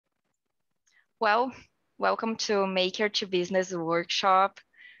Well, welcome to Maker to Business workshop.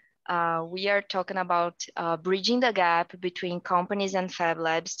 We are talking about bridging the gap between companies and Fab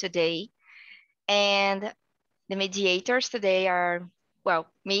Labs today. And the mediators today are, well,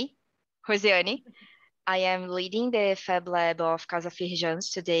 me, Rosiane. I am leading the Fab Lab of Casa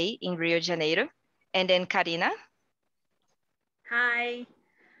Firjans today in Rio de Janeiro. And then Karina. Hi,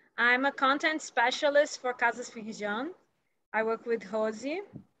 I'm a content specialist for Casas Firjan. I work with Rosie,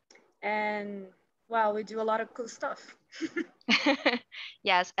 and well, we do a lot of cool stuff.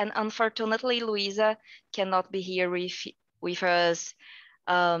 Yes, and unfortunately, Luisa cannot be here with us.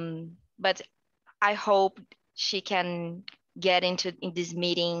 But I hope she can get in this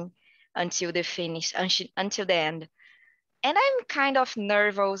meeting until the finish, until the end. And I'm kind of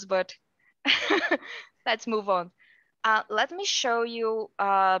nervous, but let's move on. Let me show you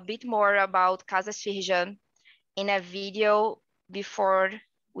a bit more about Casa Firjan in a video before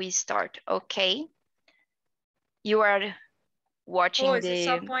we start, okay? You are watching Rose,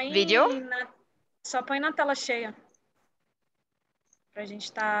 the video? só põe na tela cheia, pra gente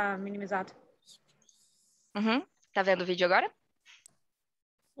estar minimizado. Uhum. Tá vendo o vídeo agora?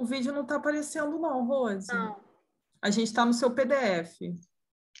 O vídeo não está aparecendo não, Rose. Não. A gente está no seu PDF.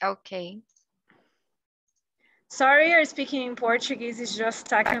 Okay. Sorry, you're speaking in Portuguese. It's just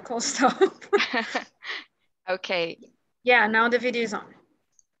technical stuff. Okay. Yeah, now the video is on.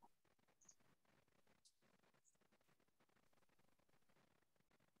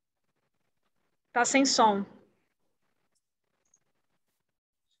 Tá sem som.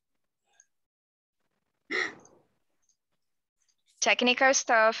 Technical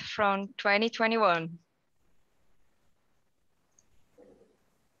stuff from 2021.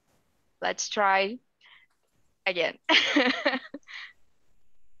 Let's try again.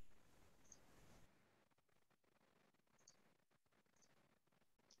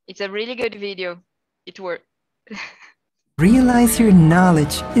 It's a really good video. It worked. Realize your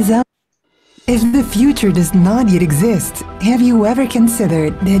knowledge is out. If the future does not yet exist, have you ever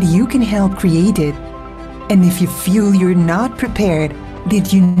considered that you can help create it? And if you feel you're not prepared,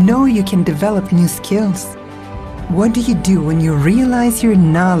 did you know you can develop new skills? What do you do when you realize your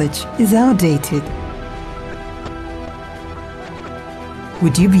knowledge is outdated?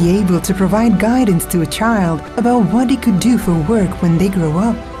 Would you be able to provide guidance to a child about what they could do for work when they grow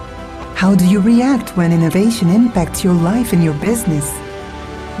up? How do you react when innovation impacts your life and your business?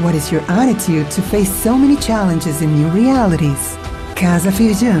 What is your attitude to face so many challenges and new realities? Casa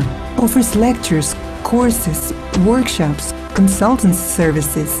Firjan offers lectures, courses, workshops, consultancy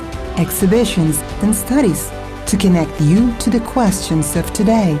services, exhibitions, and studies to connect you to the questions of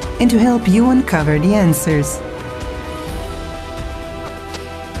today and to help you uncover the answers.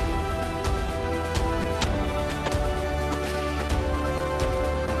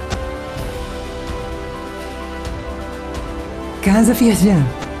 Casa Firjan.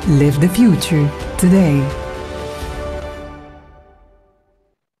 Live the future today.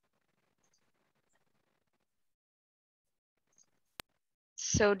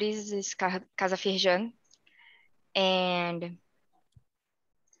 So this is Casa Firjan. And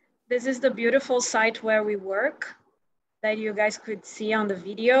this is the beautiful site where we work that you guys could see on the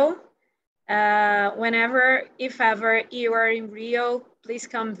video. Whenever, if ever, you are in Rio, please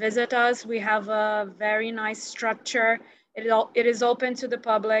come visit us. We have a very nice structure. It is open to the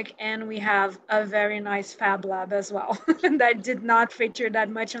public, and we have a very nice Fab Lab as well. That did not feature that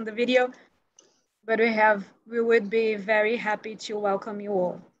much on the video, but we would be very happy to welcome you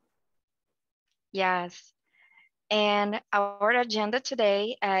all. yes, and our agenda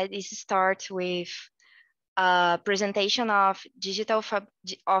today is to start with a presentation of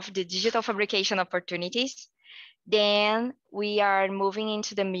the digital fabrication opportunities. Then we are moving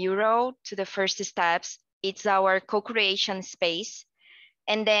into the mural to the first steps. It's our co-creation space.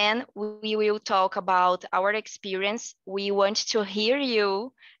 And then we will talk about our experience. We want to hear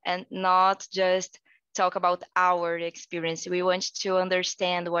you and not just talk about our experience. We want to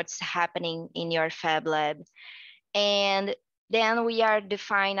understand what's happening in your Fab Lab. And then we are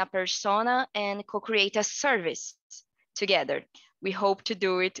define a persona and co-create a service together. We hope to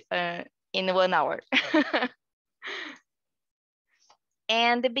do it in 1 hour.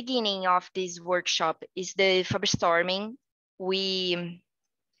 And the beginning of this workshop is the Fab Storming. We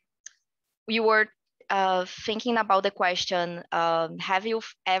were thinking about the question, have you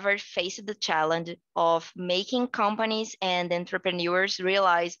ever faced the challenge of making companies and entrepreneurs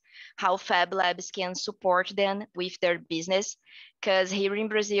realize how Fab Labs can support them with their business? Because here in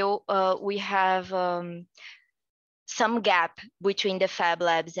Brazil, we have some gap between the Fab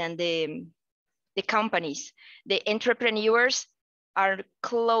Labs and the companies. The entrepreneurs are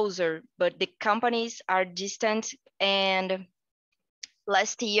closer, but the companies are distant. And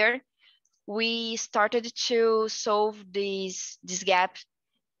last year, we started to solve this gap.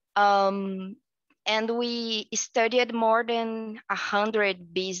 And we studied more than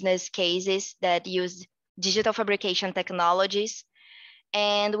 100 business cases that use digital fabrication technologies.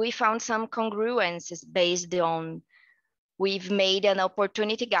 And we found some congruences based on, we've made an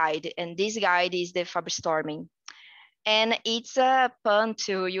opportunity guide, and this guide is the Fab Storming. And it's a pun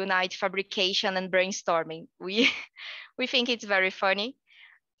to unite fabrication and brainstorming. We think it's very funny.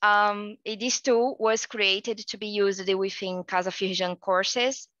 This tool was created to be used within Casa Firjan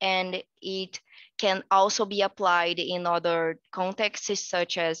courses, and it can also be applied in other contexts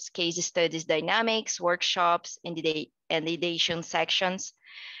such as case studies dynamics, workshops, and ideation sections.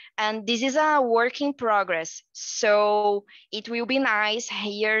 And this is a work in progress. So it will be nice to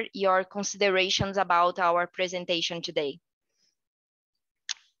hear your considerations about our presentation today.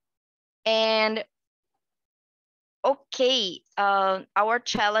 And okay, our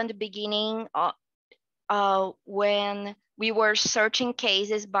challenge beginning when we were searching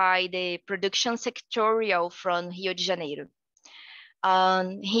cases by the production sectorial from Rio de Janeiro.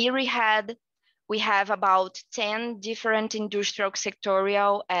 Here we have about 10 different industrial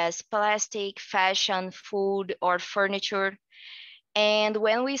sectorial as plastic, fashion, food, or furniture. And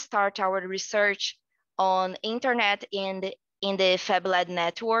when we start our research on internet and in the Fab Lab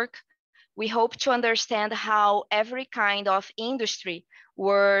network, we hope to understand how every kind of industry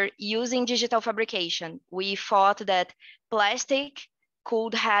were using digital fabrication. We thought that plastic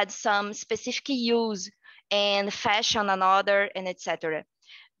could have some specific use and fashion another, and etc.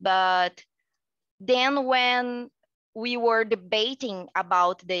 But then when we were debating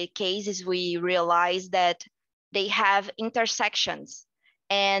about the cases, we realized that they have intersections,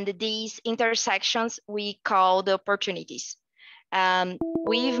 and these intersections we call the opportunities.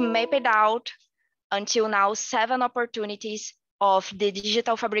 We've mapped out until now 7 opportunities of the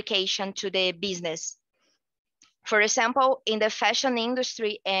digital fabrication to the business. For example, in the fashion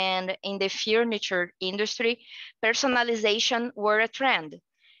industry and in the furniture industry, personalization were a trend.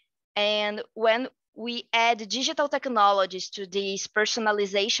 And when we add digital technologies to this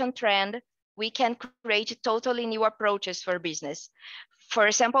personalization trend, we can create totally new approaches for business. For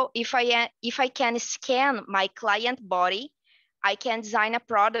example, if I can scan my client body, I can design a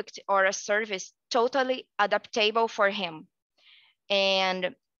product or a service totally adaptable for him.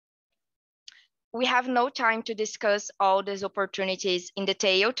 And we have no time to discuss all these opportunities in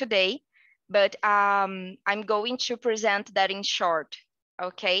detail today, but I'm going to present that in short,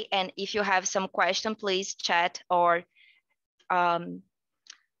 okay? And if you have some question, please chat or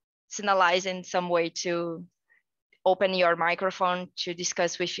signalize in some way to open your microphone to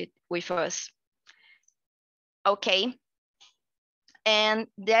discuss with us. Okay, and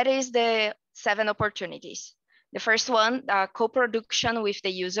that is the 7 opportunities. The first one, co-production with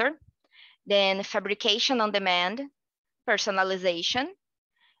the user, then fabrication on demand, personalization,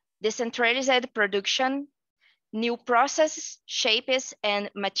 decentralized production, new processes, shapes, and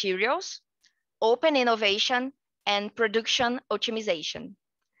materials, open innovation, and production optimization.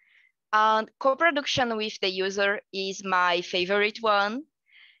 Co-production with the user is my favorite one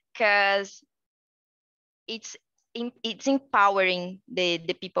because it's empowering the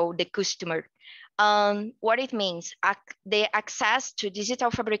people, the customer. What it means, the access to digital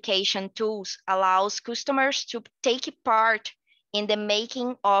fabrication tools allows customers to take part in the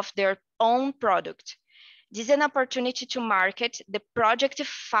making of their own product. This is an opportunity to market the project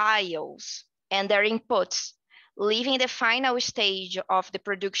files and their inputs, leaving the final stage of the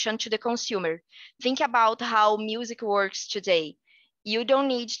production to the consumer. Think about how music works today. You don't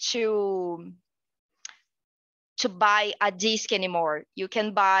need to buy a disc anymore. You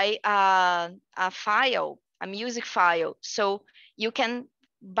can buy a file, a music file. So you can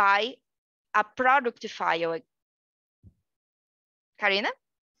buy a product file. Karina?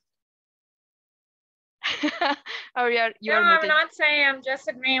 Oh, you're no, muted. I'm not saying, I'm just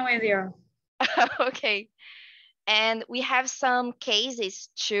agreeing with you. Okay. And we have some cases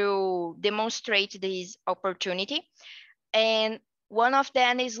to demonstrate this opportunity. And one of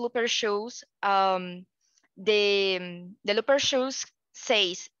them is Looper Shoes. The Looper Shoes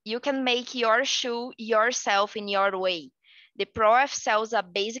says, you can make your shoe yourself in your way. The Pro-F sells a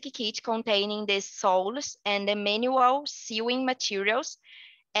basic kit containing the soles and the manual sewing materials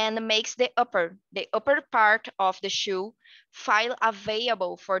and makes the upper part of the shoe file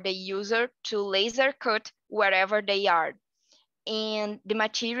available for the user to laser cut wherever they are in the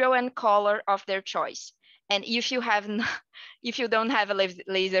material and color of their choice. And if you don't have a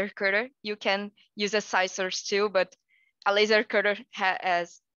laser cutter, you can use a scissors too, but a laser cutter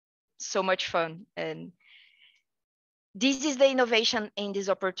has so much fun. And this is the innovation in this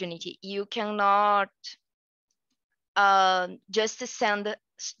opportunity. You cannot just sell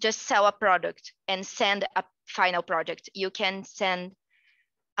a product and send a final product. You can send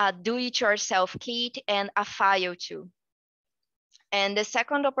a do-it-yourself kit and a file too. And the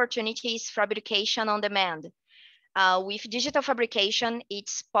second opportunity is fabrication on demand. With digital fabrication,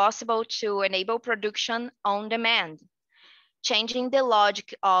 it's possible to enable production on demand, changing the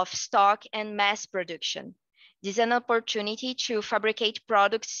logic of stock and mass production. This is an opportunity to fabricate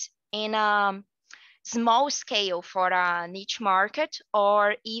products in a small scale for a niche market,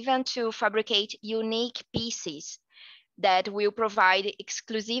 or even to fabricate unique pieces that will provide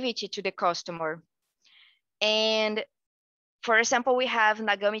exclusivity to the customer. And for example, we have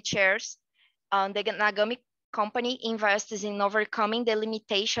Nagami chairs. The Nagami company invests in overcoming the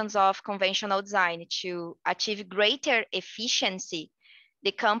limitations of conventional design to achieve greater efficiency.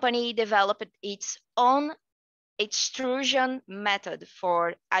 The company developed its own extrusion method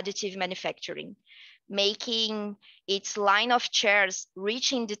for additive manufacturing, making its line of chairs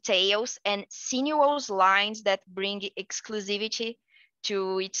rich in details and sinuous lines that bring exclusivity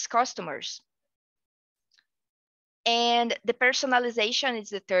to its customers. And the personalization is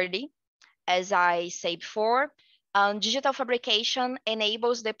the third. As I said before, digital fabrication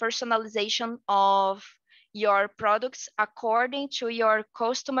enables the personalization of your products according to your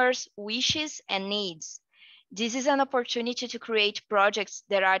customers' wishes and needs. This is an opportunity to create projects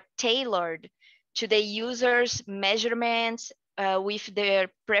that are tailored to the user's measurements with their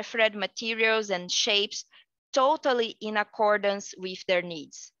preferred materials and shapes, totally in accordance with their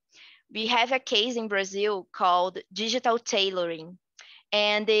needs. We have a case in Brazil called digital tailoring.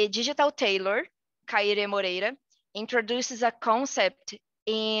 And the digital tailor, Caire Moreira, introduces a concept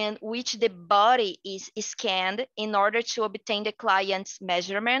in which the body is scanned in order to obtain the client's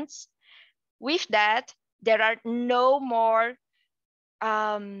measurements. With that, there are no more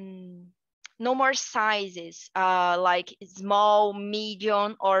sizes like small,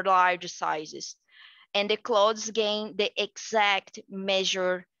 medium, or large sizes. And the clothes gain the exact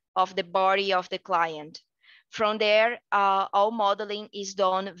measure of the body of the client. From there, all modeling is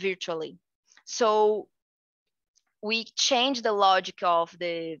done virtually. So we change the logic of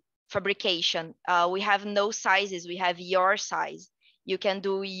the fabrication. We have no sizes, we have your size. You can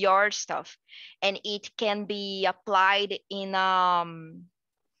do your stuff, and it can be applied in a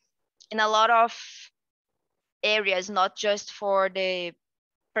lot of areas, not just for the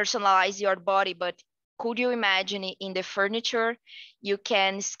personalize your body, but could you imagine in the furniture, you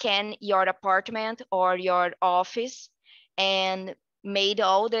can scan your apartment or your office and made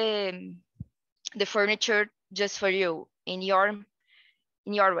all the furniture just for you in your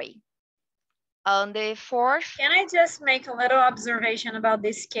way. On the fourth. Can I just make a little observation about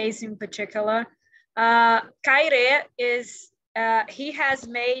this case in particular? Caire is, he has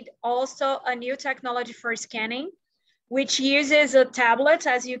made also a new technology for scanning, which uses a tablet,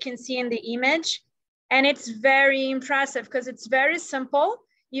 as you can see in the image. And it's very impressive because it's very simple.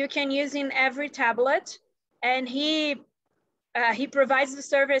 You can use in every tablet. And he provides the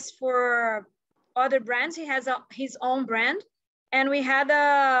service for other brands. He has his own brand. And we had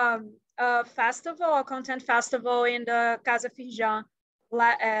a festival, a content festival in the Casa Firjan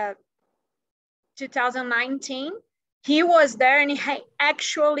 2019. He was there and he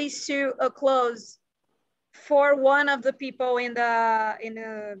actually sewed a clothes for one of the people in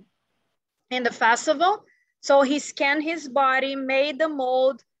the festival. So he scanned his body, made the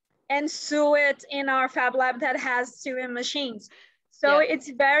mold, and sew it in our Fab Lab that has sewing machines. So yeah, it's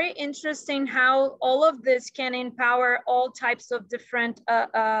very interesting how all of this can empower all types of different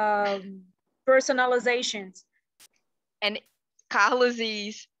personalizations. And Carlos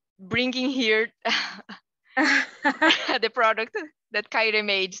is bringing here the product that Caire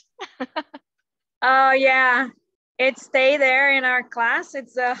made. Oh yeah, it stayed there in our class.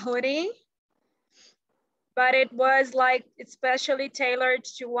 It's a hoodie, but it was like especially tailored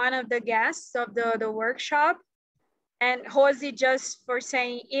to one of the guests of the workshop. And Josie, just for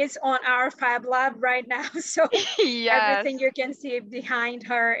saying, is on our Fab Lab right now. So yes, everything you can see behind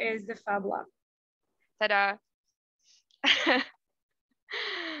her is the Fab Lab. Ta-da.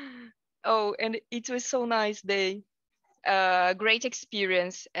 Oh, and it was so nice day. Great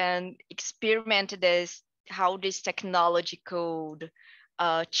experience, and experiment how this technology could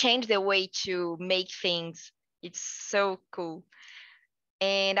change the way to make things. It's so cool.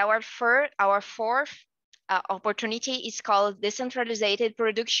 And our fourth opportunity is called decentralized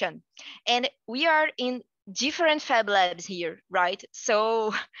production. And we are in different Fab Labs here, right?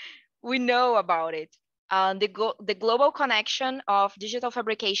 So we know about it. The global connection of digital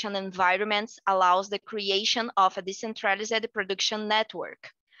fabrication environments allows the creation of a decentralized production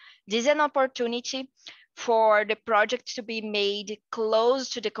network. This is an opportunity for the project to be made close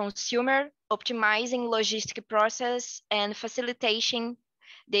to the consumer, optimizing logistic process and facilitating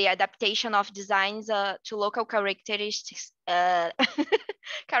the adaptation of designs to local characteristics,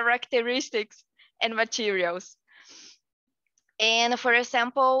 characteristics and materials. And for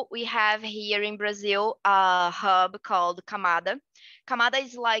example, we have here in Brazil a hub called Camada. Camada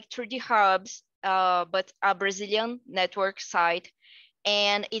is like 3D hubs, but a Brazilian network site.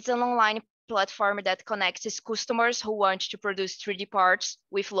 And it's an online platform that connects customers who want to produce 3D parts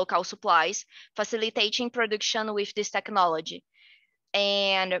with local supplies, facilitating production with this technology.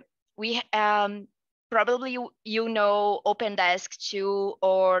 And we probably you know OpenDesk too,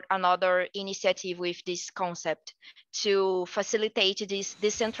 or another initiative with this concept to facilitate this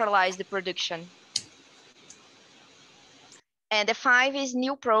decentralized production. And the 5 is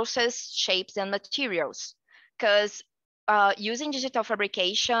new process, shapes, and materials. Because using digital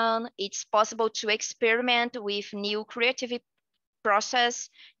fabrication, it's possible to experiment with new creative process,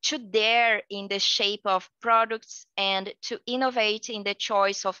 to dare in the shape of products, and to innovate in the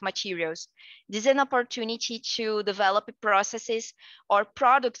choice of materials. This is an opportunity to develop processes or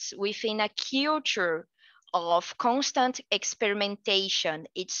products within a culture of constant experimentation.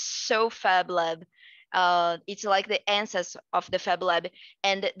 It's so Fab Lab. It's like the answers of the Fab Lab,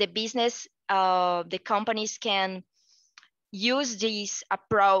 and the business, the companies can use this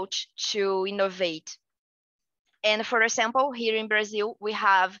approach to innovate. And for example, here in Brazil, we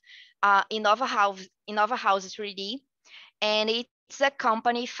have Inova House 3D, and it's a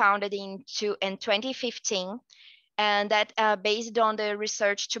company founded in 2015, and that based on the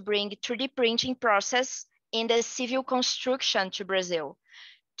research to bring 3D printing process in the civil construction to Brazil.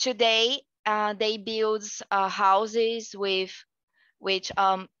 Today, they build houses which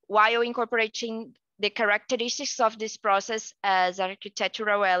while incorporating the characteristics of this process as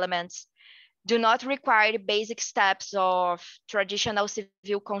architectural elements, do not require basic steps of traditional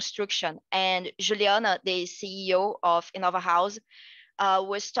civil construction. And Juliana, the CEO of Inova House,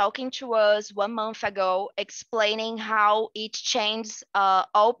 was talking to us 1 month ago, explaining how it changes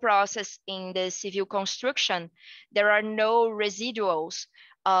all process in the civil construction. There are no residuals.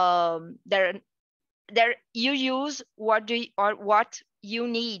 You use what you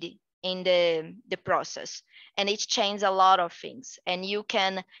need in the process, and it changes a lot of things, and you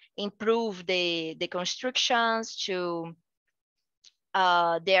can improve the constructions to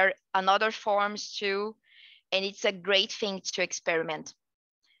there are another forms too, and it's a great thing to experiment.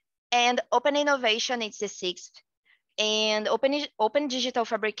 And open innovation is the 6th, and open digital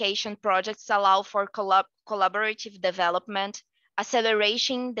fabrication projects allow for collaborative development,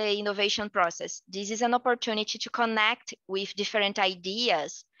 accelerating the innovation process. This is an opportunity to connect with different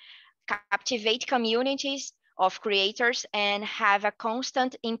ideas, captivate communities of creators, and have a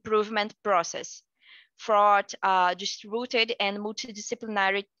constant improvement process for a distributed and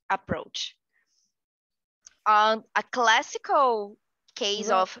multidisciplinary approach. A classical case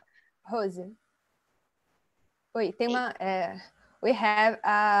of... Rose. Oi, tem uma... we have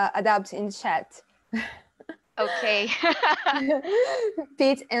adapt in chat. Okay.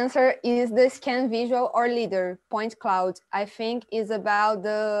 Pete's answer is the scan visual or leader, point cloud. I think is about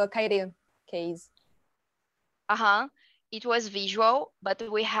the Kairi case. It was visual, but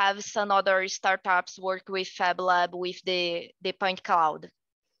we have some other startups work with Fab Lab with the point cloud.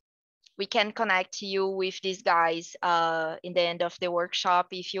 We can connect you with these guys in the end of the workshop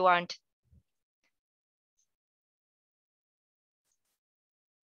if you want.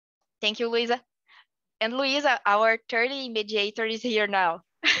 Thank you, Luisa. And Luisa, our 30 mediator is here now.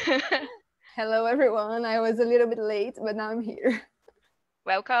 Hello, everyone. I was a little bit late, but now I'm here.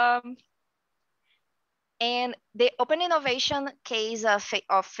 Welcome. And the open innovation case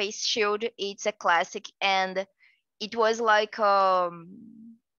of Face Shield, it's a classic, and it was like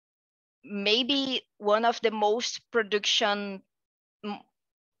maybe one of the most production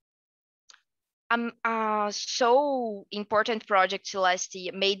so important projects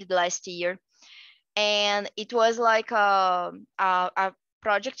made last year. And it was like a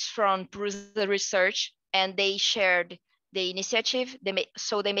project from Prusa Research, and they shared the initiative.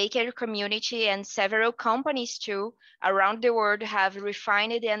 So the maker community and several companies too around the world have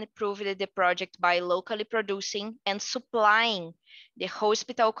refined and improved the project by locally producing and supplying the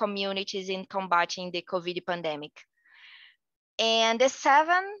hospital communities in combating the COVID pandemic. And the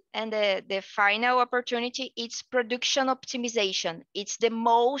 7 and the final opportunity, it's production optimization. It's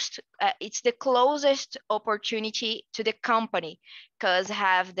the closest opportunity to the company, because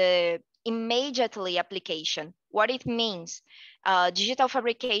have the immediately application. What it means, digital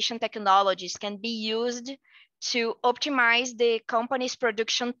fabrication technologies can be used to optimize the company's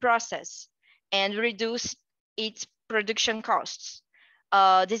production process and reduce its production costs.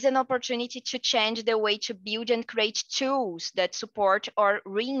 This is an opportunity to change the way to build and create tools that support or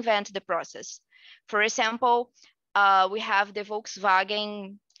reinvent the process. For example, we have the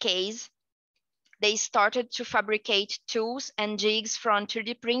Volkswagen case. They started to fabricate tools and jigs from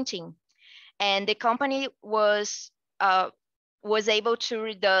 3D printing, and the company was able to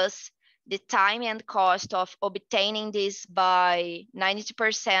reduce the time and cost of obtaining this by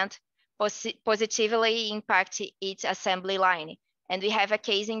 90%, positively impact its assembly line. And we have a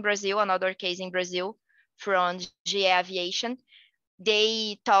case in Brazil, another case in Brazil from GE Aviation.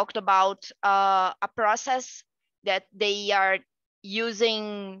 They talked about a process that they are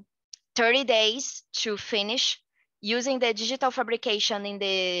using 30 days to finish, using the digital fabrication in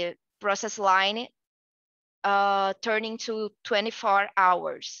the process line, turning to 24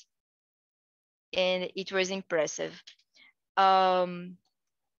 hours. And it was impressive. And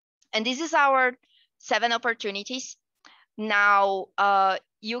this is our 7 opportunities. Now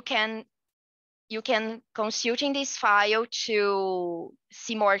you can consult in this file to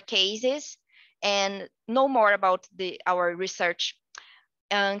see more cases and know more about our research.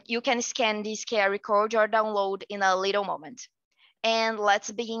 And you can scan this QR code or download in a little moment. And let's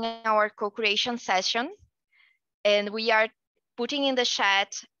begin our co-creation session. And we are putting in the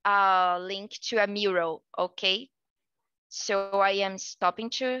chat a link to a mural, okay? So I am stopping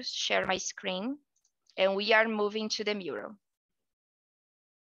to share my screen and we are moving to the mural.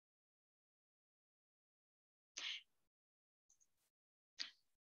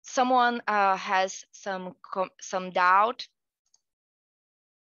 Someone has some doubt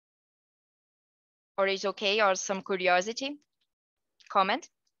or is okay, or some curiosity? Comment?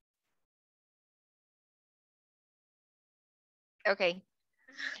 Okay.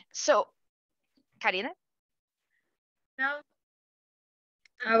 So, Karina? No,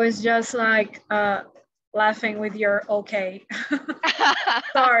 I was just like laughing with your okay.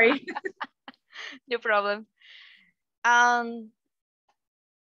 Sorry. No problem.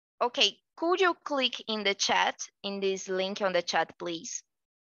 Okay, could you click in the chat, in this link on the chat, please?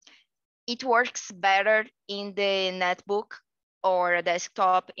 It works better in the netbook or a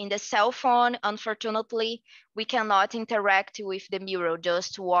desktop. In the cell phone, unfortunately, we cannot interact with the mural,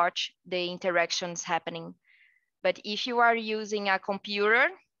 just watch the interactions happening. But if you are using a computer,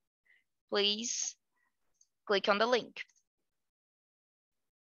 please click on the link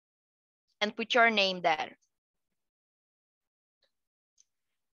and put your name there.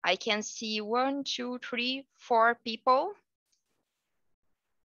 I can see 1, 2, 3, 4 people.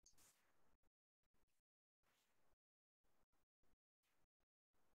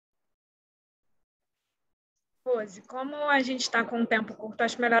 Rose, como a gente está com um tempo curto,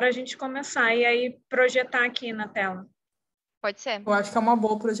 acho melhor a gente começar e aí projetar aqui na tela. Pode ser. Eu acho que é uma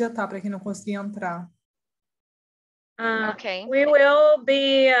boa projetar para quem não conseguir entrar. Okay. We will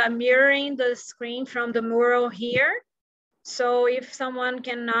be mirroring the screen from the mural here. So if someone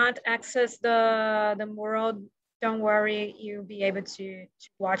cannot access the mural, don't worry, you'll be able to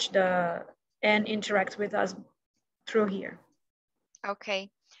watch and interact with us through here. Okay.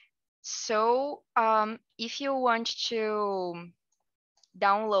 So if you want to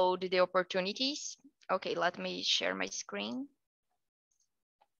download the opportunities, okay, let me share my screen.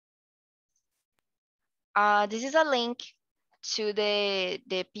 This is a link to the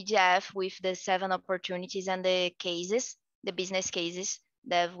PDF with the 7 opportunities and the cases, the business cases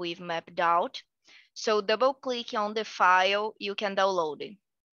that we've mapped out. So double click on the file, you can download it.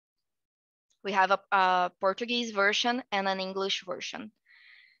 We have a Portuguese version and an English version.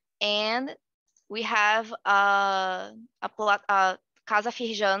 And we have a Casa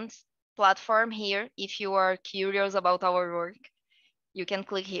Firjan's platform here. If you are curious about our work, you can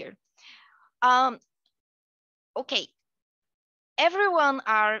click here. Okay, everyone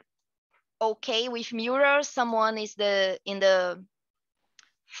are okay with mural? Someone is in the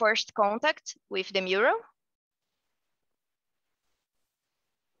first contact with the mural?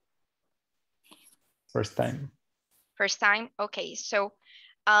 First time. First time, okay. So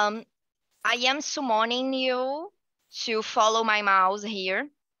I am summoning you to follow my mouse here.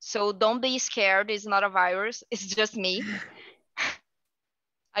 So don't be scared, it's not a virus, it's just me.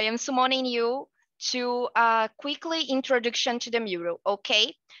 I am summoning you to quickly introduction to the mural,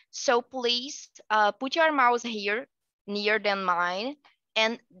 okay? So please put your mouse here near than mine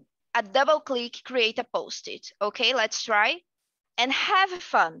and a double click, create a post-it, okay? Let's try and have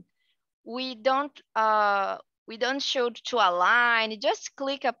fun. We don't We don't should to align. Just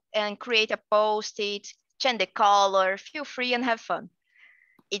click up and create a post-it, change the color, feel free and have fun.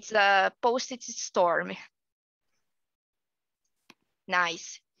 It's a post-it storm.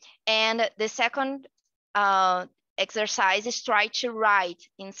 Nice. And the second exercise is try to write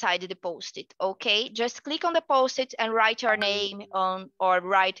inside the post-it, okay? Just click on the post-it and write your name on, or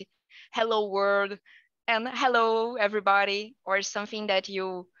write hello world and hello everybody, or something that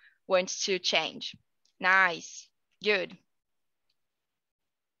you want to change. Nice, good.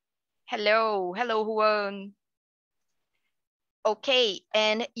 Hello, hello Juan. Okay,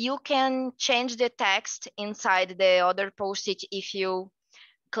 and you can change the text inside the other post-it if you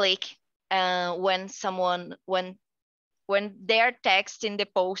click when their text in the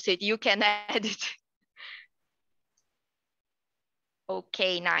post-it, you can add it.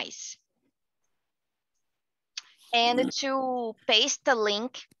 Okay, nice. And to paste the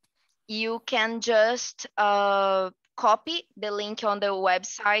link, you can just copy the link on the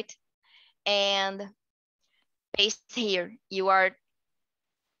website and paste here. You are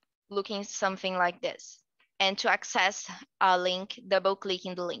looking something like this. And to access a link, double click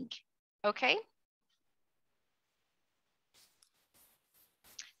in the link, okay?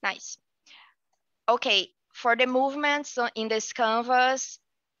 Nice. Okay, for the movements in this canvas,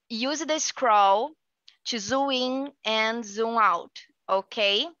 use the scroll to zoom in and zoom out,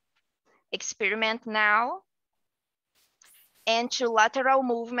 okay? Experiment now. And to lateral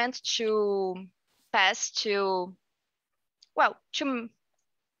movement to pass to, well, to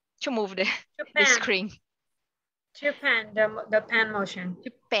move the screen. To pan, the pan motion.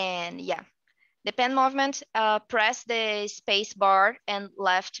 To pan, yeah. The pen movement, press the space bar and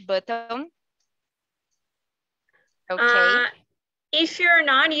left button. Okay. If you're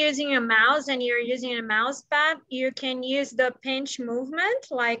not using a mouse and you're using a mouse pad, you can use the pinch movement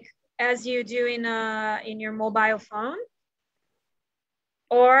like as you do in your mobile phone.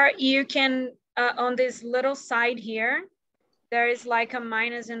 Or you can, on this little side here, there is like a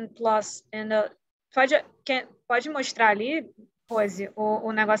minus and plus. And pode mostrar ali, Rose,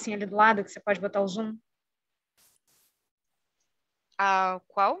 o negocinho ali do lado que você pode botar o zoom?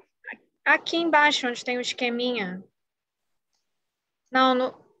 Qual? Aqui embaixo, onde tem o esqueminha.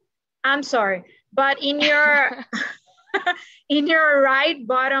 No, I'm sorry. But in your, in your right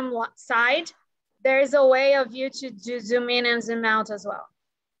bottom side, there is a way of you to do zoom in and zoom out as well.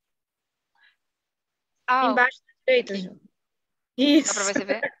 Oh. Embaixo da direita, Ju. Isso. Dá pra você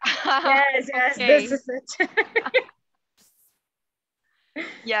ver? Yes, Okay. this is it.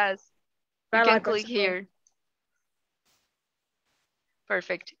 Yes, you can click here.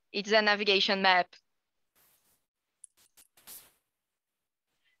 Perfect. It's a navigation map.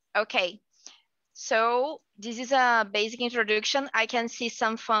 Okay, so this is a basic introduction. I can see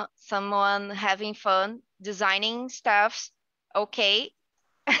someone having fun designing stuffs. Okay,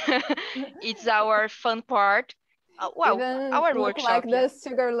 it's our fun part. Well, even our look workshop. Like the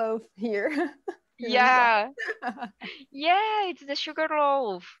sugar loaf here. Yeah, yeah, it's the sugar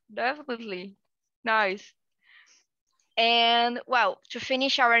loaf, definitely. Nice. And well, to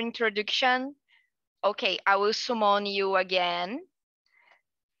finish our introduction, okay, I will summon you again.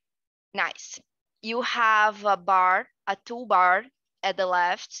 Nice. You have a bar, a toolbar at the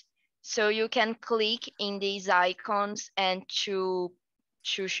left, so you can click in these icons and to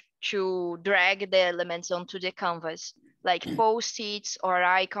drag the elements onto the canvas, like post-its or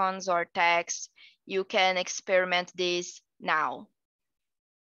icons or text. You can experiment this now.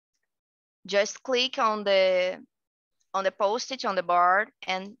 Just click on the post-it on the bar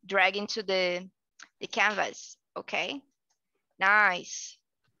and drag into the canvas, okay? Nice.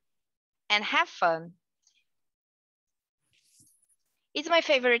 And have fun. It's my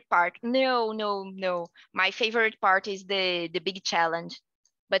favorite part. No. My favorite part is the big challenge,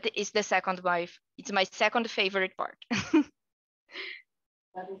 but it's the second wife. It's my second favorite part.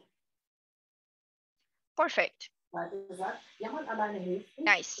 Perfect.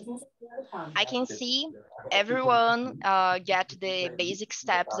 Nice. I can see everyone get the basic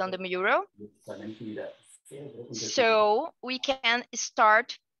steps on the mural. So we can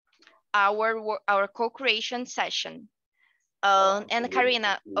start our co-creation session. And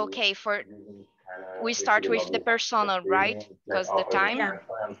Karina, okay, we start with the persona, right? Because the time.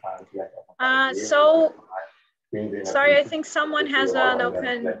 Yeah. So, sorry, I think someone has an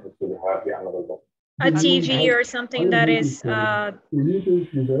open a TV or something that is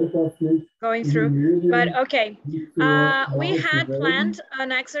going through, but okay. We had planned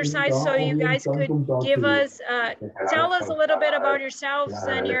an exercise so you guys could give us, tell us a little bit about yourselves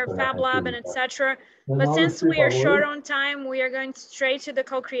and your Fab Lab and etc. But since we are short on time, we are going straight to the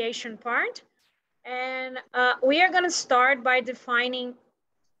co-creation part. And we are going to start by defining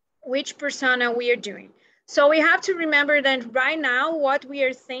which persona we are doing. So we have to remember that right now, what we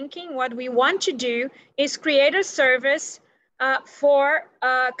are thinking, what we want to do is create a service for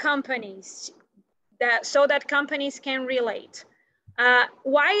companies so that companies can relate.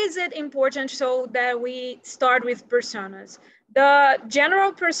 Why is it important so that we start with personas? The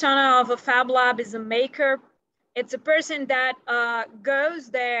general persona of a Fab Lab is a maker. It's a person that goes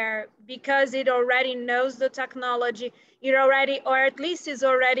there because it already knows the technology, it already, or at least is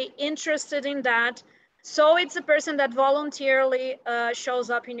already interested in that. So it's a person that voluntarily shows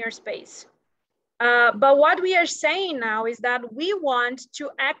up in your space. But what we are saying now is that we want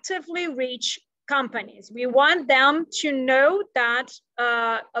to actively reach companies. We want them to know that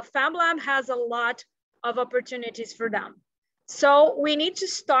a Fab Lab has a lot of opportunities for them. So we need to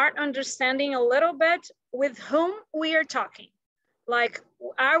start understanding a little bit with whom we are talking. Like,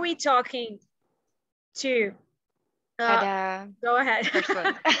 are we talking to, go ahead.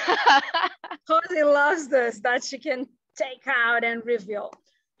 Josie loves this, that she can take out and reveal.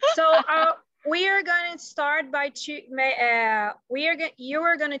 So we are going to start by, you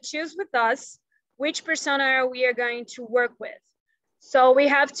are going to choose with us which persona we are going to work with. So we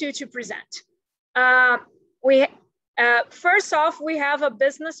have two to present. First off, we have a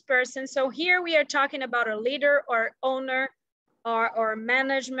business person. So here we are talking about a leader or owner or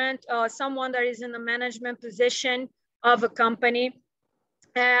management, or someone that is in the management position of a company.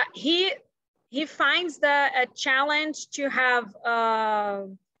 He finds a challenge to have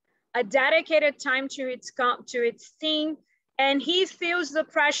a dedicated time to its team, and he feels the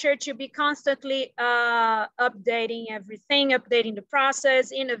pressure to be constantly updating everything, updating the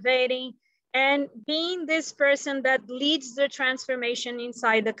process, innovating, and being this person that leads the transformation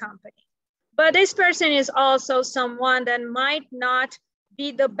inside the company. But this person is also someone that might not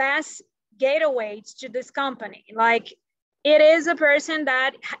be the best gateway to this company. Like, it is a person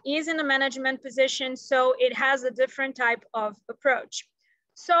that is in a management position, so it has a different type of approach.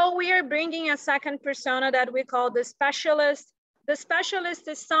 So we are bringing a second persona that we call the specialist. The specialist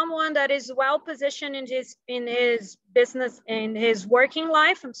is someone that is well positioned in his business, in his working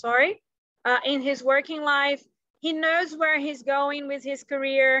life, in his working life. He knows where he's going with his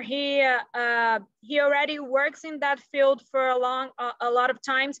career. He already works in that field for a lot of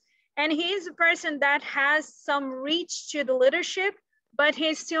times. And he's a person that has some reach to the leadership, but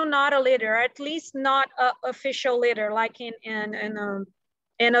he's still not a leader, at least not an official leader, like in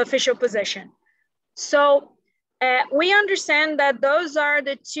an official position. So we understand that those are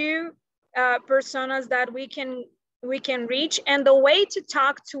the two personas that we can reach, and the way to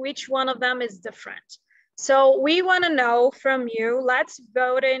talk to each one of them is different. So we want to know from you. Let's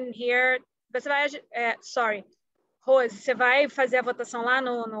vote in here. Sorry. Rose, você vai fazer a votação lá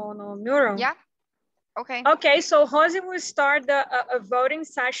no Mural? Yeah. Okay. Okay, so Rose will start a voting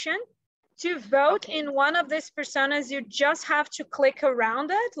session. To vote in one of these personas, you just have to click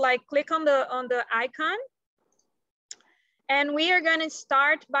around it, like click on the icon. And we are going to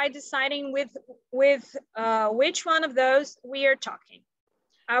start by deciding with which one of those we are talking.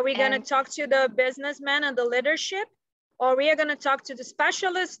 Are we going to talk to the businessman and the leadership, or we are going to talk to the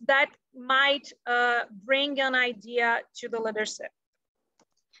specialist that might bring an idea to the leadership?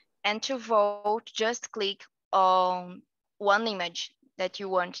 And to vote, just click on one image that you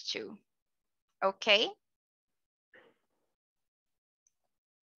want to. Okay.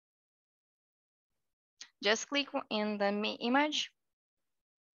 Just click in the image.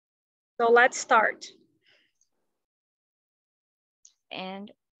 So let's start.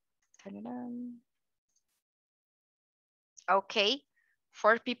 And okay,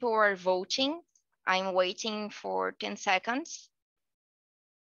 4 people are voting. I'm waiting for 10 seconds.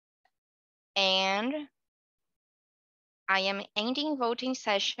 And I am ending voting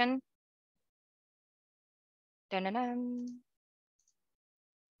session.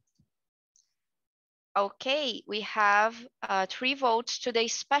 Okay, we have 3 votes to the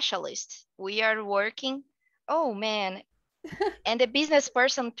specialist. We are working. Oh man, and the business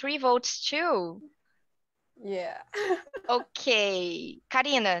person 3 votes too. Yeah. Okay,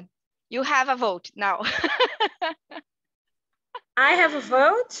 Karina, you have a vote now. I have a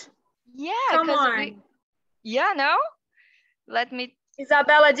vote? Yeah, come on. Yeah, no? Let me.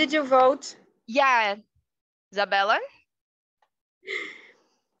 Isabella, did you vote? Yeah, Isabella?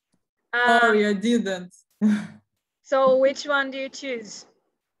 Sorry, I didn't. So which one do you choose?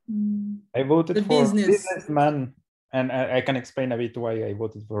 I voted The for business. businessman, and I can explain a bit why I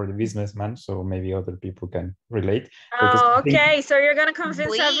voted for the businessman, so maybe other people can relate. Oh, okay. So you're gonna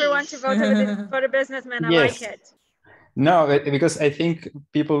convince everyone to vote for the businessman. I Yes. like it. No, because I think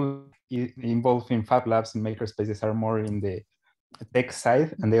people involved in Fab Labs and makerspaces are more in the tech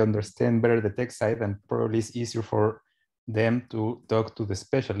side, and they understand better the tech side, and probably it's easier for them to talk to the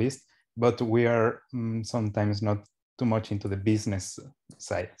specialist. But we are sometimes not too much into the business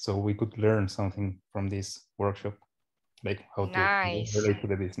side, so we could learn something from this workshop, like how to Nice. relate to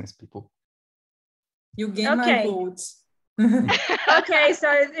the business people. You gain my Okay. votes. Okay, so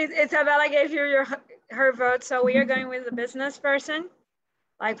Isabella gave you her vote, so we are going with the business person.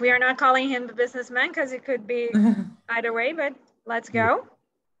 Like, we are not calling him the businessman because it could be either way, but let's go.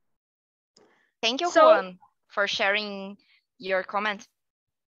 Thank you, So- Juan, for sharing your comment.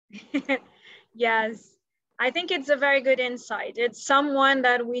 Yes, I think it's a very good insight. It's someone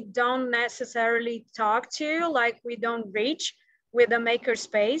that we don't necessarily talk to, like we don't reach with a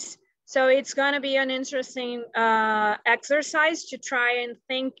makerspace. So it's going to be an interesting exercise to try and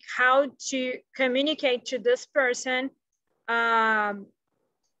think how to communicate to this person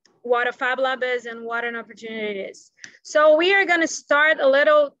what a Fab Lab is and what an opportunity is. So we are going to start a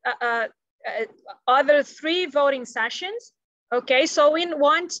little other 3 voting sessions. Okay, so we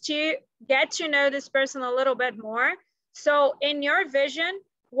want to get to know this person a little bit more. So in your vision,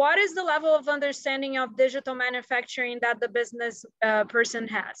 what is the level of understanding of digital manufacturing that the business person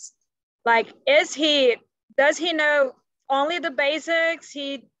has? Like, does he know only the basics?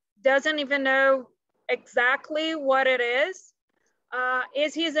 He doesn't even know exactly what it is?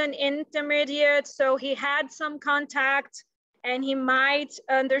 Is he an intermediate? So he had some contact and he might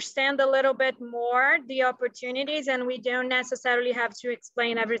understand a little bit more the opportunities, and we don't necessarily have to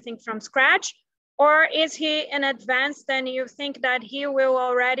explain everything from scratch. Or is he an advanced and you think that he will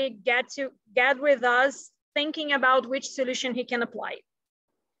already get with us thinking about which solution he can apply?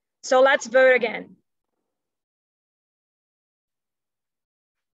 So let's vote again.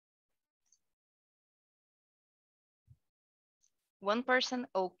 One person,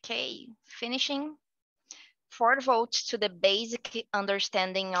 okay. Finishing. 4 votes to the basic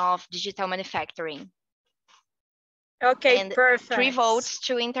understanding of digital manufacturing. Okay, and perfect. 3 votes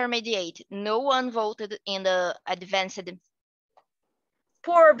to intermediate. No one voted in the advanced.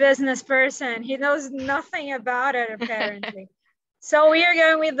 Poor business person. He knows nothing about it, apparently. So we are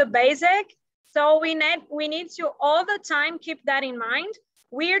going with the basic. So we need to all the time keep that in mind.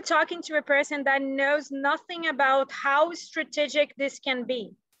 We are talking to a person that knows nothing about how strategic this can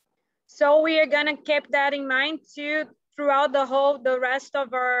be. So we are gonna keep that in mind too throughout the rest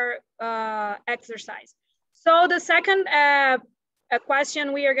of our exercise. So the second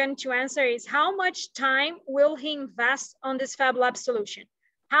question we are going to answer is, how much time will he invest on this Fab Lab solution?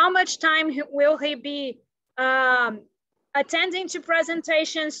 How much time will he be attending to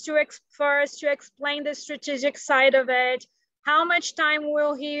presentations for us to explain the strategic side of it? How much time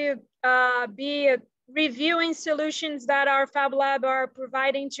will he be reviewing solutions that our Fab Lab are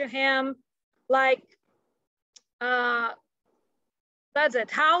providing to him? Like, that's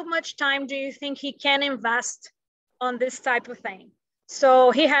it. How much time do you think he can invest on this type of thing?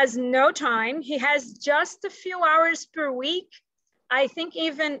 So he has no time. He has just a few hours per week. I think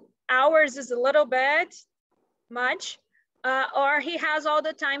even hours is a little bit much. Or he has all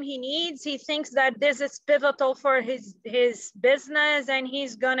the time he needs. He thinks that this is pivotal for his business and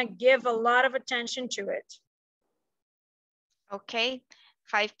he's gonna give a lot of attention to it. Okay,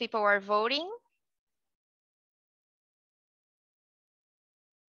 5 people are voting.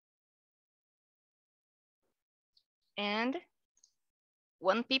 And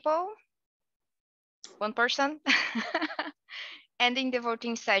 1 person. Ending the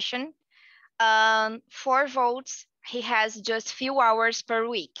voting session. 4 votes. He has just few hours per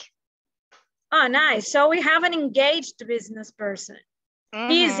week. Oh, nice. So we have an engaged business person.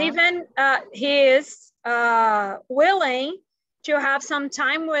 He's even, he is willing to have some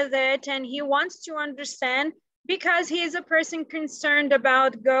time with it, and he wants to understand because he is a person concerned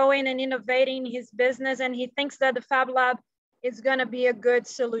about going and innovating his business, and he thinks that the Fab Lab is gonna be a good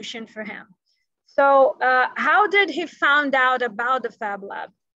solution for him. So how did he found out about the Fab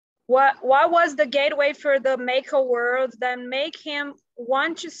Lab? What was the gateway for the maker world that make him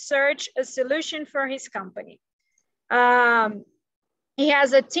want to search a solution for his company? He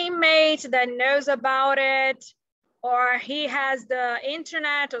has a teammate that knows about it, or he has the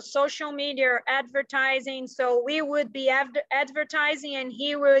internet or social media or advertising. So we would be advertising and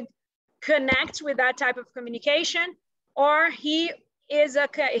he would connect with that type of communication, or he is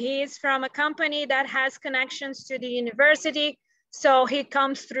from a company that has connections to the university. So he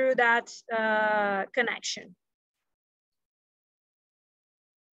comes through that connection.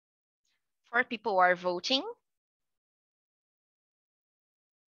 4 people are voting.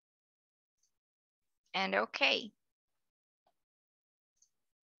 And okay,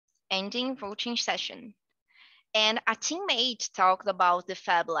 ending voting session. And a teammate talked about the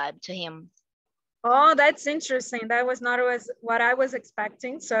Fab Lab to him. Oh, that's interesting. That was not what I was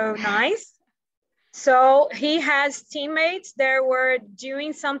expecting. So nice. So he has teammates that were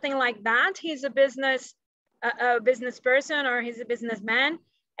doing something like that. He's a business person, or he's a businessman,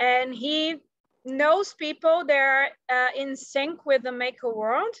 and he knows people that are in sync with the maker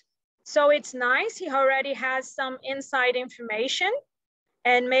world. So it's nice. He already has some inside information,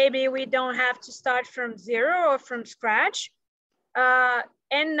 and maybe we don't have to start from zero or from scratch.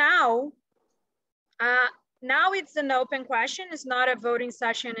 And now it's an open question. It's not a voting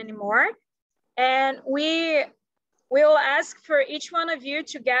session anymore. And we will ask for each one of you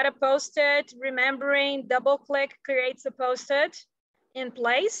to get a post-it, remembering double click creates a post-it in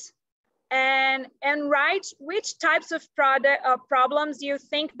place, and write which types of problems you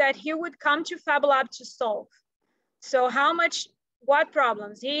think that he would come to Fab Lab to solve. So what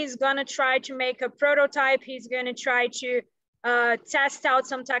problems? He's gonna try to make a prototype. He's gonna try to test out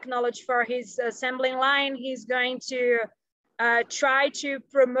some technology for his assembling line. He's going to try to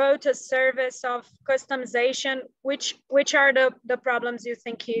promote a service of customization. Which are the problems you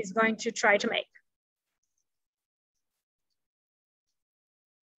think he's going to try to make?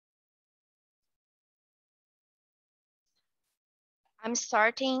 I'm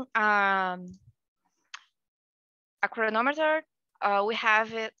starting a chronometer. We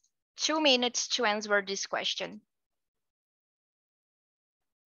have 2 minutes to answer this question.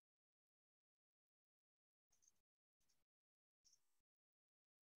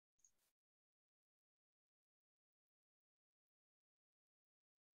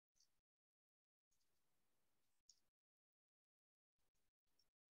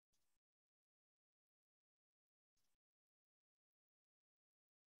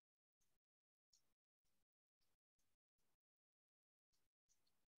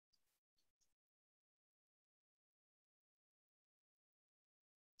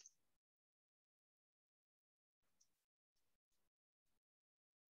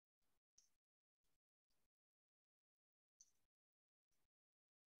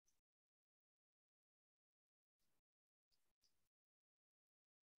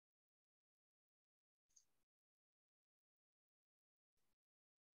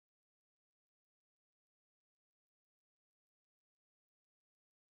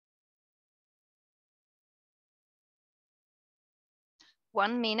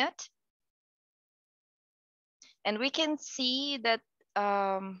 One minute. And we can see that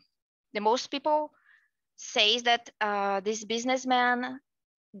the most people says that this businessman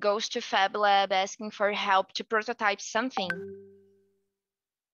goes to Fab Lab asking for help to prototype something.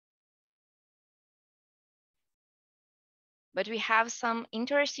 But we have some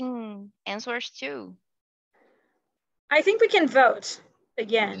interesting answers too. I think we can vote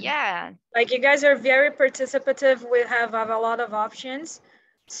again. Yeah. Like, you guys are very participative. We have a lot of options.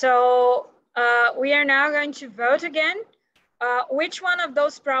 So we are now going to vote again. Which one of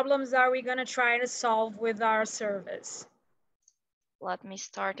those problems are we going to try to solve with our service? Let me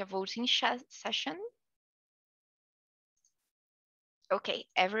start a voting session. Okay,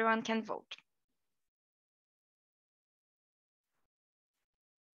 everyone can vote.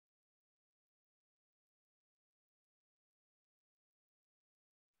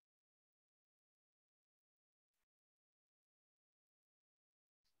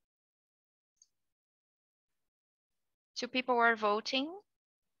 Two people are voting.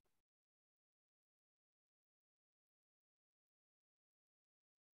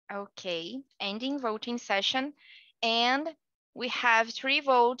 Okay, ending voting session. And we have 3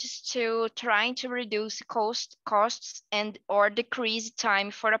 votes to trying to reduce costs and or decrease time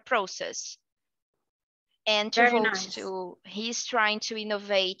for a process. And 2 votes to he's trying to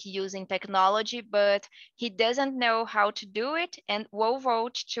innovate using technology, but he doesn't know how to do it. And 1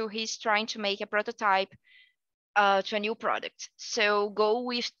 vote to he's trying to make a prototype to a new product. So go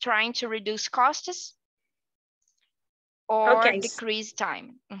with trying to reduce costs or decrease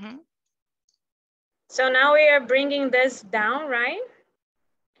time. Mm-hmm. So now we are bringing this down, right?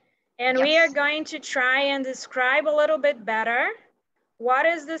 And yes. We are going to try and describe a little bit better. What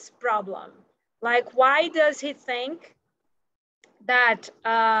is this problem? Like, why does he think that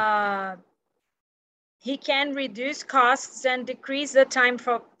he can reduce costs and decrease the time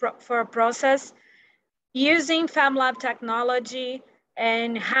for a process using Fab Lab technology?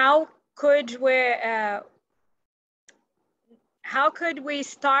 And how could we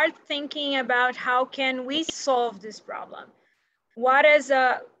start thinking about how can we solve this problem?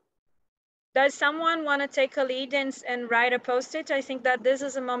 Does someone want to take a lead and write a post-it? I think that this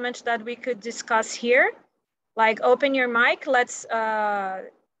is a moment that we could discuss here. Like, open your mic. Let's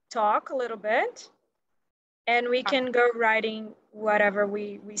talk a little bit, and we can go writing whatever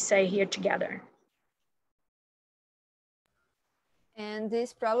we say here together. And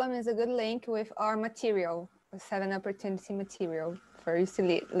this problem is a good link with our material, the 7 opportunity material for you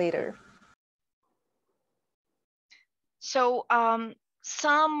to later. So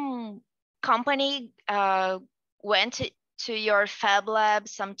some company went to your Fab Lab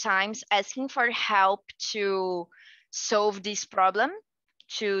sometimes asking for help to solve this problem,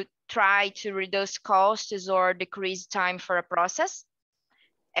 to try to reduce costs or decrease time for a process.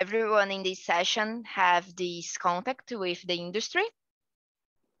 Everyone in this session have this contact with the industry.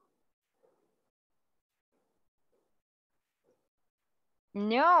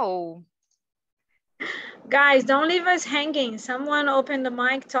 No. Guys, don't leave us hanging. Someone open the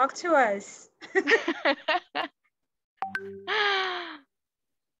mic, talk to us.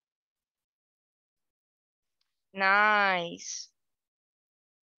 Nice.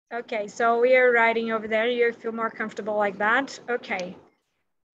 Okay, so we are writing over there. You feel more comfortable like that? Okay.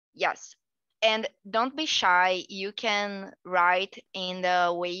 Yes. And don't be shy. You can write in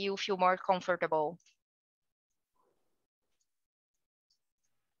the way you feel more comfortable.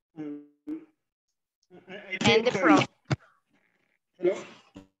 And the problem. Hello.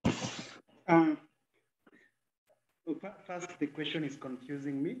 First, the question is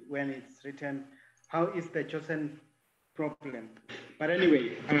confusing me when it's written, how is the chosen problem? But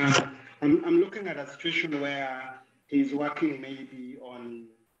anyway, I'm looking at a situation where he's working maybe on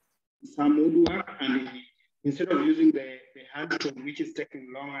some woodwork, and instead of using the hand tool, which is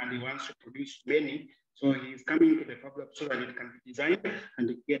taking long, and he wants to produce many, so he's coming to the Fablabs so that it can be designed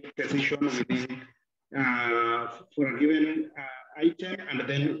and get precision within for a given item, and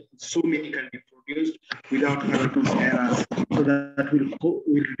then so many can be produced without having those errors. So that will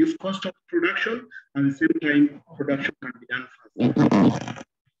reduce cost of production, and at the same time, production can be done fast.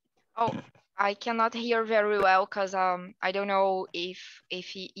 Oh, I cannot hear very well because I don't know if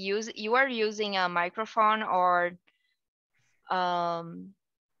you are using a microphone or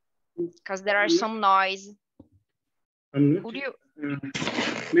because there are some noise. Would you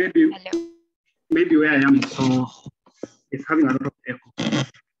maybe Hello? Maybe where I am, so it's having a lot of echo.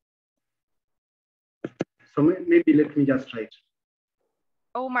 So maybe let me just try it.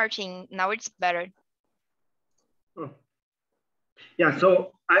 Oh, Martin, now it's better. Oh. Yeah,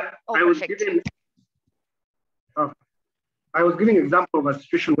 so I was giving example of a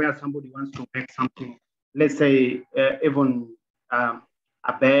situation where somebody wants to make something, let's say even a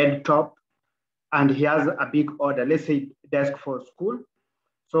bed top, and he has a big order, let's say desk for school.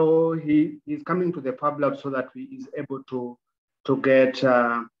 So he's coming to the Fab Lab so that he is able to get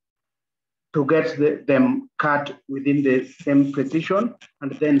them cut within the same precision,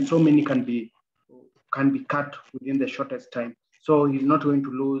 and then so many can be cut within the shortest time. So he's not going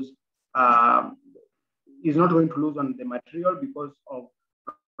to lose. He's not going to lose on the material because of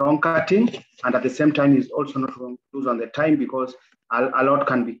wrong cutting, and at the same time, he's also not going to lose on the time because a lot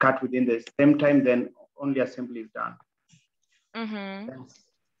can be cut within the same time. Then only assembly is done. Mm-hmm.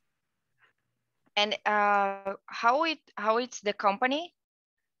 And how it's the company?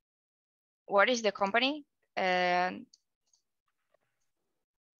 What is the company? Hello?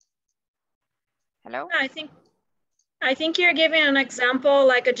 I think you're giving an example,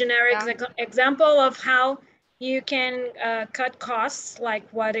 like a generic example of how you can cut costs, like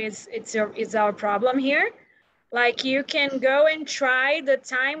what is our problem here. Like you can go and try the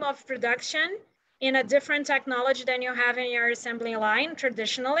time of production in a different technology than you have in your assembly line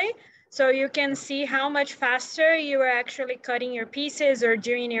traditionally. So you can see how much faster you are actually cutting your pieces or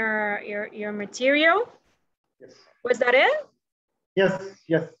doing your material. Yes. Was that it? Yes,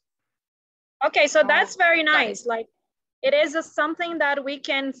 yes. Okay, so that's very nice. Like it is something that we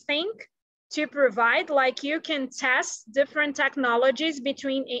can think to provide, like you can test different technologies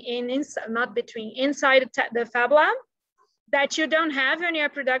inside the Fab Lab that you don't have on your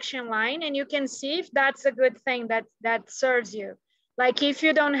production line, and you can see if that's a good thing that serves you. Like if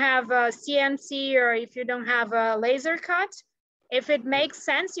you don't have a CNC or if you don't have a laser cut, if it makes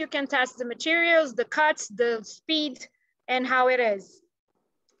sense, you can test the materials, the cuts, the speed, and how it is.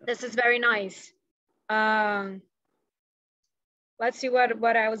 This is very nice. Let's see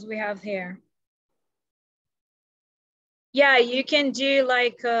what else we have here. Yeah, you can do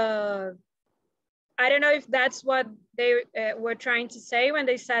like, I don't know if that's what they were trying to say when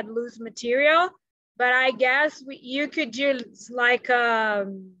they said loose material, but I guess you could do like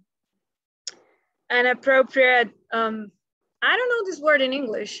an appropriate, I don't know this word in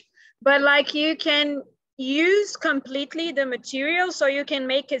English, but like you can use completely the material so you can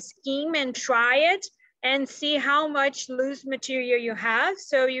make a scheme and try it and see how much loose material you have,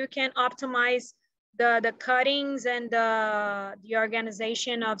 so you can optimize the cuttings and the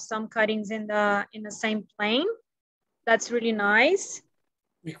organization of some cuttings in the same plane. That's really nice.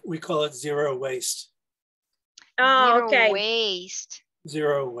 We call it zero waste. Oh, Zero okay. waste.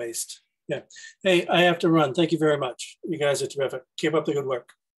 Zero waste. Yeah. Hey, I have to run. Thank you very much. You guys are terrific. Keep up the good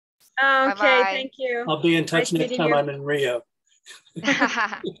work. Okay, Bye-bye. Thank you. I'll be in touch Nice next meeting time you. I'm in Rio.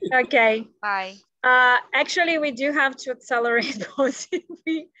 Okay. Bye. Actually, we do have to accelerate those.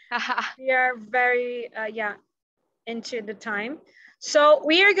 we are very, yeah, into the time. So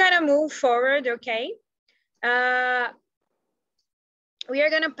we are gonna move forward, okay? We are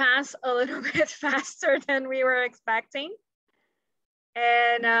gonna pass a little bit faster than we were expecting.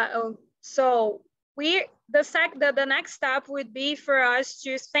 And so the next step would be for us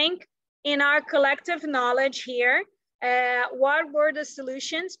to think in our collective knowledge here, what were the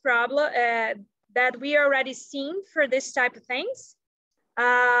solutions that we already seen for this type of things.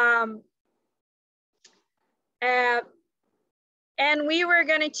 And we were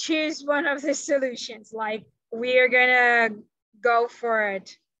gonna choose one of the solutions, like we are gonna go for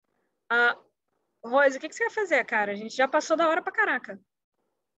it. Rose, o que você vai fazer, cara? A gente já passou da hora pra caraca.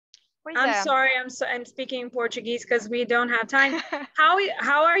 Pois I'm é. sorry, I'm speaking in Portuguese because we don't have time. How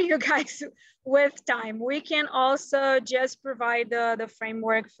are you guys with time? We can also just provide the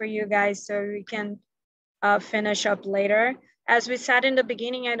framework for you guys so we can finish up later. As we said in the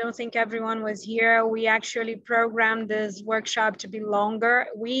beginning, I don't think everyone was here. We actually programmed this workshop to be longer.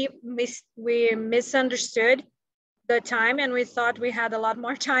 We misunderstood the time and we thought we had a lot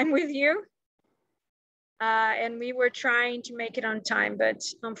more time with you. And we were trying to make it on time, but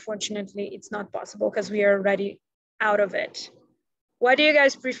unfortunately it's not possible because we are already out of it. What do you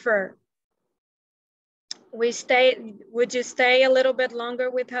guys prefer? Would you stay a little bit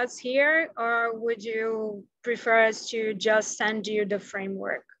longer with us here, or would you prefer us to just send you the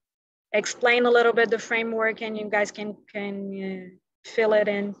framework? Explain a little bit the framework and you guys can fill it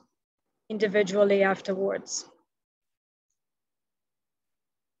in individually afterwards.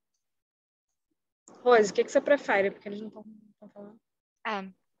 Rose, o que você prefere? Porque eles não estão falando.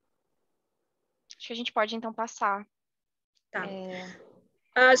 Acho que a gente pode então passar. Tá.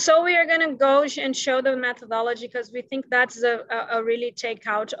 So we are going to go and show the methodology because we think that's a really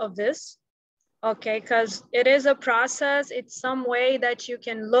takeout of this. Okay, because it is a process. It's some way that you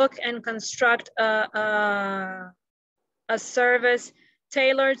can look and construct a service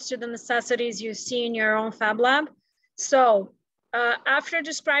tailored to the necessities you see in your own Fab Lab. So after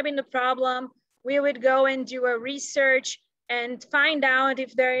describing the problem, we would go and do a research and find out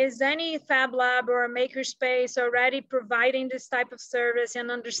if there is any Fab Lab or a makerspace already providing this type of service, and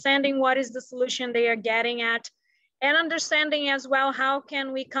understanding what is the solution they are getting at, and understanding as well how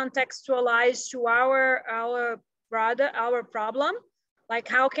can we contextualize to our problem, like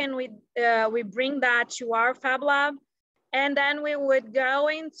how can we bring that to our Fab Lab, and then we would go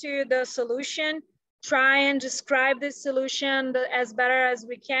into the solution, try and describe the solution as better as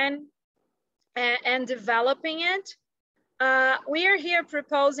we can, and developing it. We are here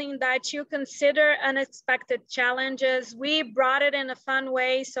proposing that you consider unexpected challenges. We brought it in a fun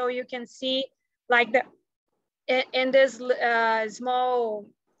way so you can see, like in this small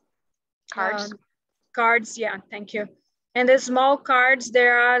cards. Yeah, thank you. In the small cards,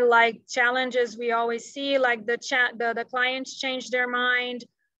 there are like challenges we always see, like the clients change their mind,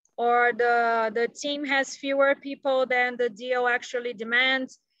 or the team has fewer people than the deal actually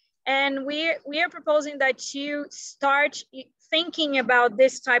demands. And we are proposing that you start thinking about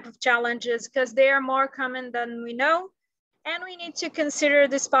this type of challenges because they are more common than we know. And we need to consider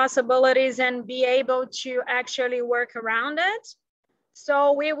these possibilities and be able to actually work around it.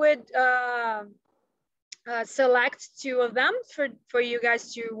 So we would select 2 of them for you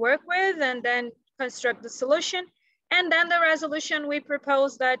guys to work with and then construct the solution. And then the resolution, we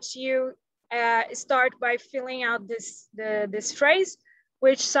propose that you start by filling out this phrase,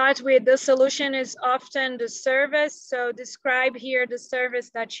 which starts with the solution is often the service. So describe here the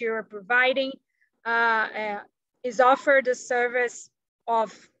service that you are providing, is offered the service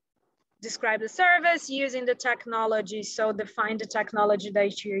of, describe the service using the technology. So define the technology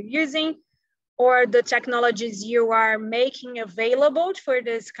that you're using, or the technologies you are making available for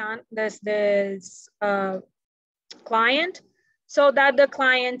this client, so that the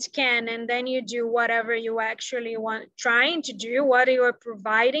client can, and then you do whatever you actually trying to do, what you are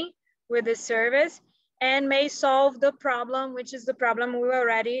providing with the service, and may solve the problem, which is the problem we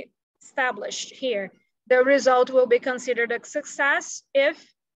already established here. The result will be considered a success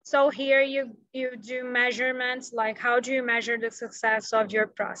if, so here you do measurements, like how do you measure the success of your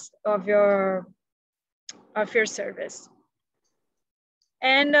process, of your your service.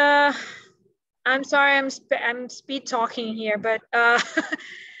 And I'm sorry, I'm speed talking here, but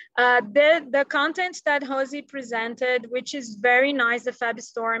the content that Josie presented, which is very nice, the Fab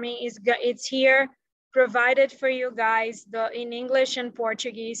Storming, it's here provided for you guys in English and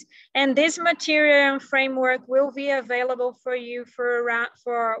Portuguese. And this material and framework will be available for you for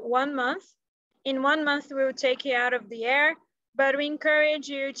 1 month. In 1 month, we will take it out of the air, but we encourage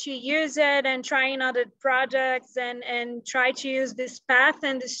you to use it and try in other projects and try to use this path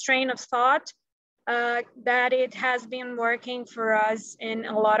and this train of thought that it has been working for us in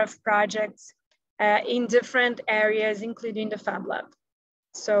a lot of projects in different areas, including the Fab Lab.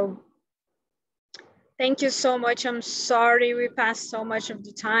 So thank you so much. I'm sorry we passed so much of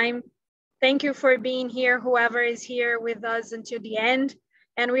the time. Thank you for being here, whoever is here with us until the end.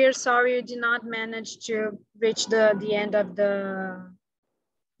 And we are sorry you did not manage to reach the end of the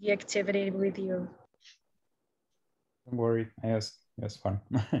activity with you. Don't worry, it was fun.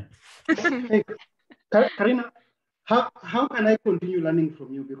 Hey, Karina, how can I continue learning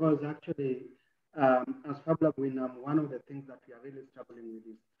from you? Because actually, as Fab Lab winner, one of the things that we are really struggling with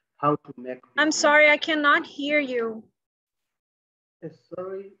is how to make. I'm sorry, I cannot hear you.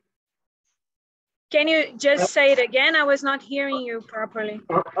 Sorry. Can you just say it again? I was not hearing you properly.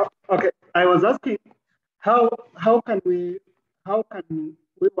 Okay, I was asking how can we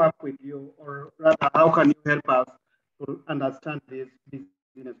work with you, or rather, how can you help us to understand this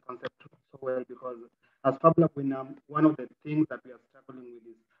business concept so well? Because as Fab Lab winner, one of the things that we are struggling with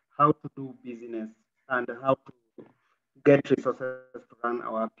is how to do business and how to get resources to run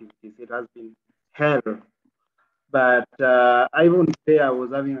our activities. It has been hell. But even today, I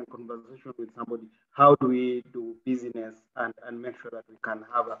was having a conversation with somebody. How do we do business and make sure that we can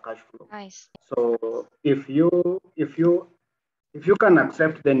have a cash flow? Nice. So if you can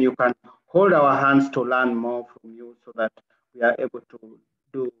accept, then you can hold our hands to learn more from you, so that we are able to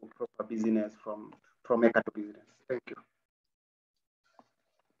do proper business from maker to business. Thank you.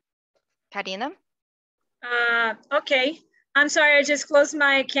 Karina? Okay. I'm sorry, I just closed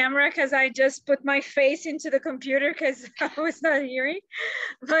my camera because I just put my face into the computer because I was not hearing,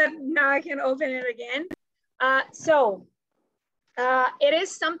 but now I can open it again. It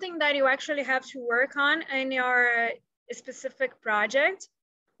is something that you actually have to work on in your specific project.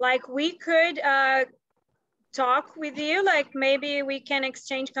 Like we could talk with you, like maybe we can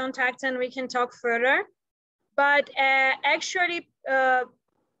exchange contacts and we can talk further, but actually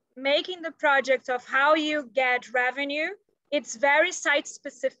making the project of how you get revenue, it's very site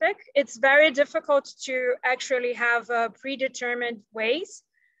specific. It's very difficult to actually have predetermined ways,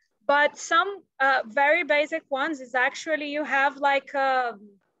 but some very basic ones is actually you have like,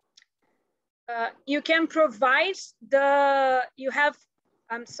 you can provide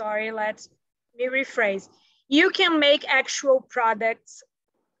I'm sorry, let me rephrase. You can make actual products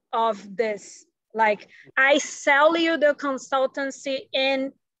of this. Like I sell you the consultancy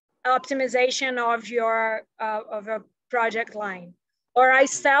in optimization of your of a project line, or I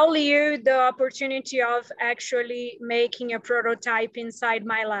sell you the opportunity of actually making a prototype inside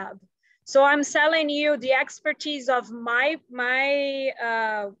my lab. So I'm selling you the expertise of my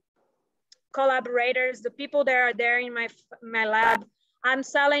collaborators, the people that are there in my lab. I'm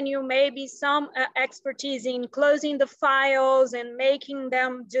selling you maybe some expertise in closing the files and making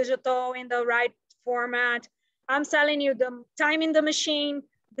them digital in the right format. I'm selling you the time in the machine,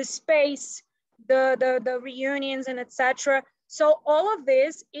 the space, the reunions, and etc. So all of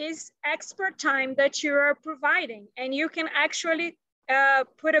this is expert time that you are providing, and you can actually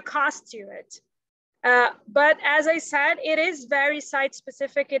put a cost to it. But as I said, it is very site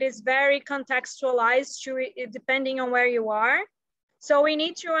specific. It is very contextualized to it, depending on where you are. So we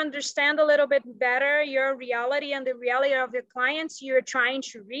need to understand a little bit better your reality and the reality of the clients you're trying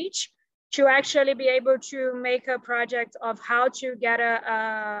to reach, to actually be able to make a project of how to get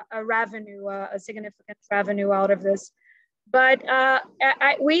a revenue, a significant revenue out of this. But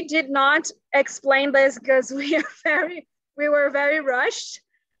we did not explain this because we were very rushed.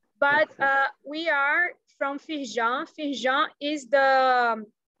 But we are from Firjan. Firjan is the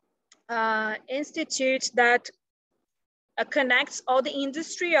institute that connects all the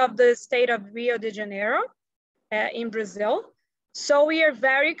industry of the state of Rio de Janeiro in Brazil. So we are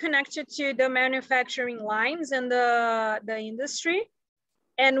very connected to the manufacturing lines and the industry.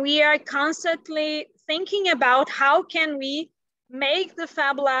 And we are constantly thinking about how can we make the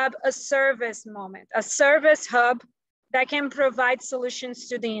Fab Lab a service moment, a service hub that can provide solutions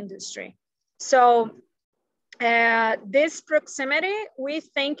to the industry. So this proximity, we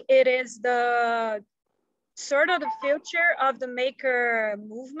think it is the sort of the future of the maker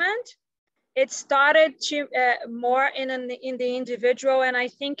movement. it started to more in the individual, and I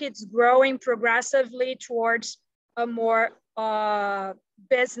think it's growing progressively towards a more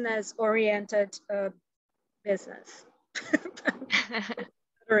business-oriented business.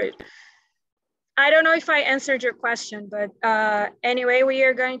 Right. I don't know if I answered your question, but anyway, we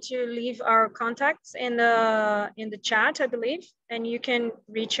are going to leave our contacts in the chat, I believe, and you can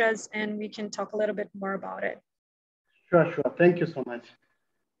reach us and we can talk a little bit more about it. Sure, sure. Thank you so much.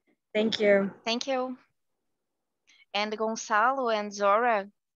 Thank you. Thank you. And Gonzalo and Zora,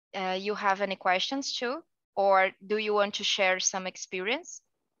 you have any questions too? Or do you want to share some experience?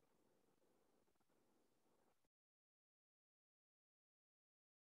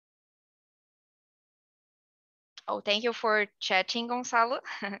 Oh, thank you for chatting, Gonzalo.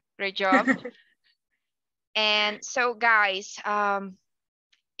 Great job. And so guys,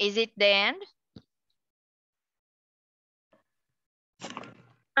 is it the end?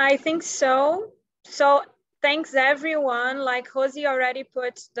 I think so. So thanks everyone. Like Rosie already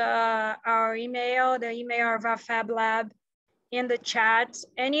put our email, the email of our Fab Lab in the chat.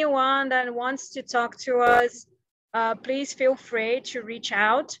 Anyone that wants to talk to us, please feel free to reach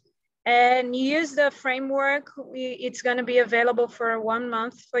out and use the framework. It's going to be available for 1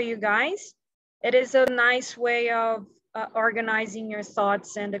 month for you guys. It is a nice way of organizing your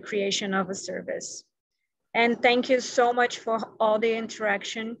thoughts and the creation of a service. And thank you so much for all the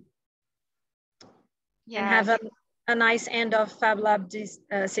interaction. Yeah. And have a nice end of Fab Lab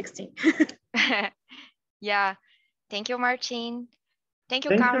 16. Yeah. Thank you, Martin. Thank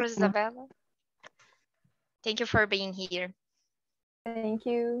you, Carlos, Isabella. Thank you for being here. Thank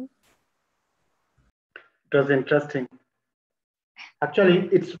you. It was interesting. Actually,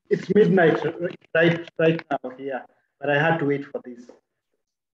 it's midnight right now here, but I had to wait for this.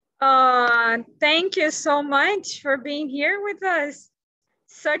 Thank you so much for being here with us.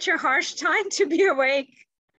 Such a harsh time to be awake.